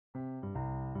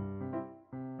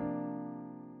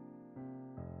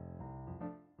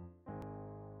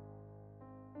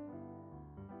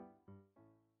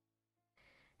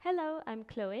Hello, I'm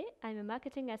Chloe. I'm a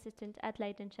marketing assistant at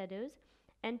Light and Shadows,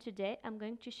 and today I'm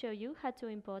going to show you how to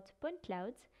import point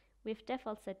clouds with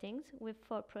default settings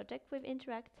for project with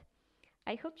Interact.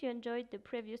 I hope you enjoyed the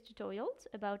previous tutorials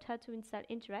about how to install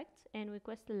Interact and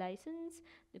request a license,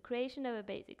 the creation of a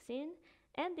basic scene,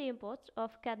 and the import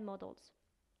of CAD models.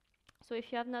 So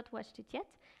if you have not watched it yet,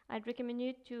 I'd recommend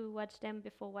you to watch them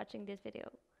before watching this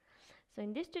video. So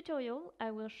in this tutorial,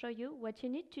 I will show you what you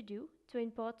need to do to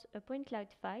import a point cloud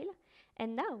file.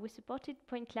 And now we supported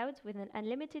point clouds with an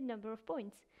unlimited number of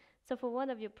points. So for one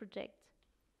of your projects.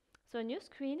 So on your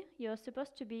screen, you're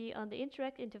supposed to be on the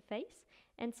Interact interface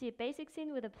and see a basic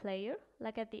scene with a player,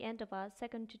 like at the end of our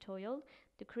second tutorial,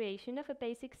 the creation of a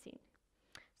basic scene.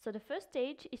 So the first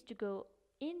stage is to go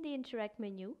in the Interact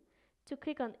menu, to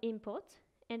click on Import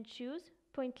and choose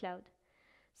Point Cloud.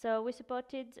 So we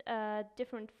supported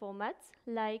different formats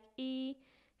like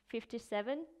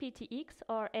E57, PTX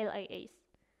or LAS.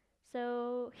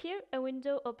 So here a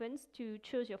window opens to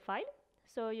choose your file.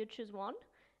 So you choose one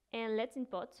and let's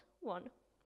import one.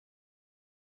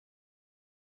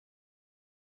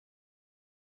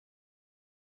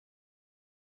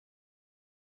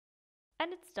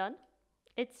 And it's done.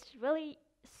 It's really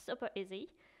super easy.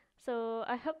 So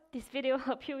I hope this video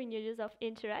helped you in your use of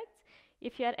Interact.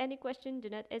 If you had any question,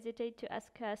 do not hesitate to ask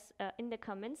us in the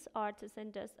comments or to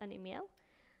send us an email.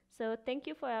 So thank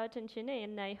you for your attention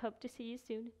and I hope to see you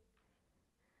soon.